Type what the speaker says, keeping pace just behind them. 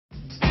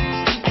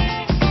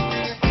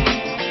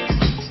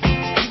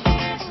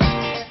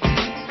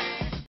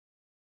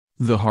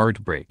The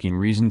heartbreaking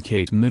reason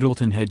Kate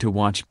Middleton had to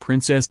watch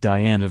Princess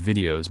Diana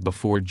videos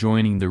before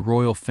joining the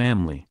royal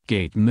family.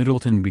 Kate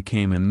Middleton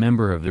became a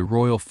member of the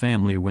royal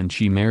family when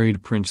she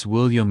married Prince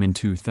William in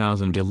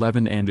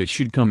 2011, and it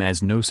should come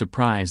as no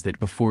surprise that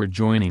before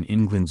joining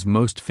England's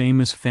most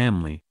famous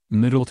family,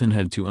 Middleton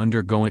had to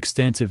undergo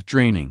extensive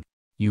training.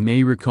 You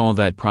may recall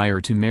that prior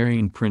to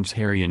marrying Prince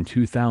Harry in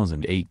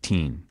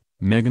 2018,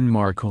 Meghan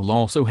Markle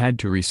also had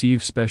to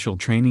receive special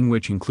training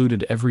which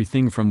included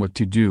everything from what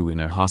to do in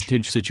a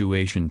hostage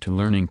situation to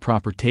learning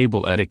proper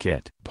table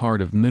etiquette. Part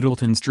of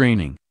Middleton's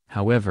training,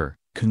 however,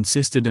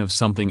 consisted of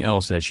something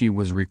else, as she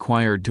was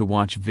required to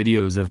watch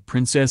videos of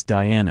Princess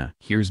Diana.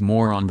 Here's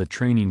more on the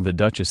training the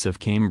Duchess of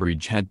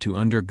Cambridge had to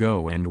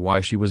undergo and why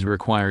she was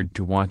required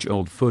to watch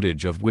old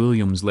footage of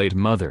William's late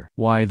mother.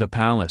 Why the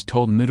palace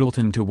told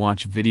Middleton to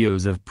watch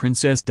videos of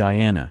Princess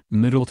Diana.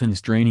 Middleton's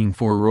training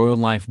for royal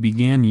life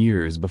began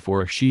years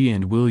before she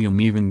and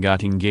William even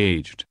got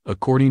engaged.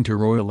 According to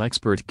royal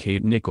expert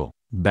Kate Middleton,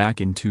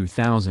 back in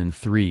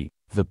 2003,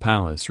 the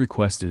palace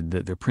requested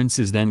that the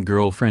prince's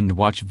then-girlfriend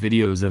watch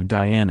videos of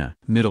Diana.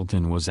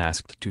 Middleton was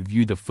asked to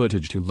view the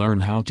footage to learn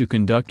how to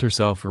conduct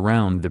herself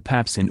around the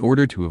paps in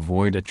order to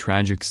avoid a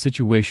tragic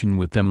situation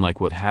with them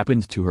like what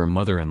happened to her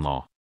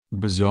mother-in-law.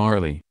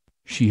 Bizarrely,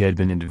 she had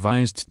been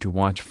advised to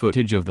watch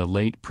footage of the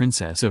late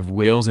Princess of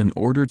Wales in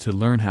order to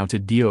learn how to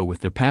deal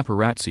with the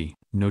paparazzi,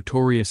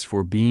 notorious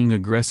for being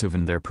aggressive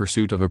in their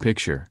pursuit of a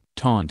picture,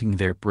 taunting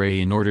their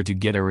prey in order to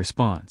get a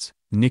response,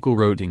 Middleton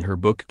wrote in her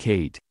book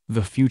Kate,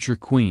 the Future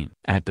Queen.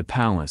 At the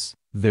palace,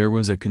 there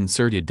was a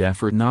concerted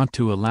effort not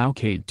to allow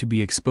Kate to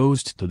be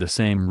exposed to the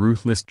same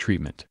ruthless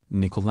treatment.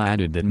 Middleton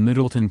added that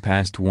Middleton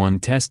passed one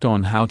test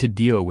on how to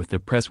deal with the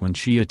press when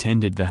she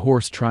attended the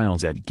horse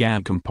trials at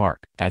Gagcombe Park.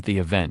 At the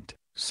event,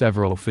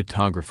 several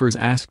photographers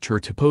asked her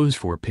to pose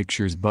for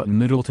pictures, but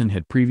Middleton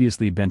had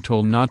previously been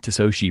told not to,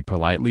 so she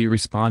politely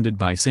responded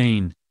by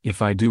saying,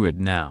 "If I do it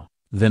now,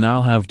 then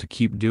I'll have to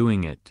keep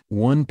doing it."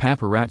 One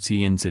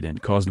paparazzi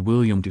incident caused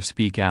William to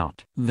speak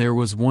out. There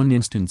was one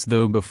instance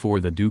though before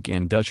the Duke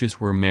and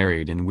Duchess were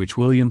married in which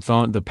William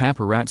thought the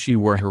paparazzi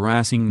were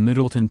harassing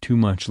Middleton too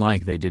much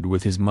like they did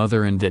with his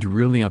mother, and that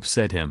really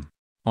upset him.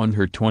 On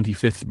her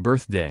 25th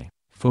birthday,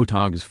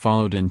 photographers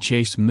followed and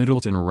chased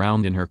Middleton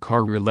around in her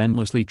car,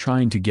 relentlessly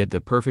trying to get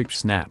the perfect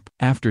snap.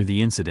 After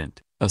the incident,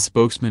 a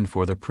spokesman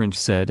for the prince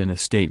said in a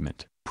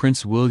statement,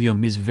 "Prince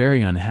William is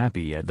very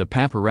unhappy at the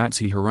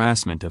paparazzi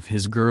harassment of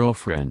his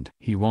girlfriend.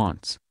 He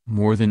wants,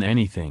 more than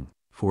anything,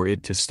 for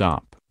it to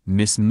stop.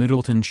 Miss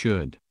Middleton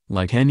should,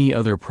 like any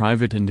other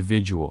private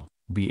individual,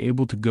 be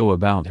able to go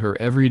about her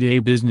everyday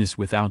business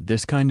without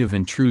this kind of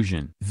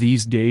intrusion."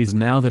 These days,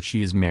 now that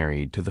she is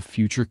married to the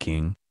future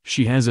king,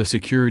 she has a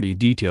security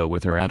detail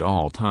with her at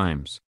all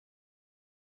times.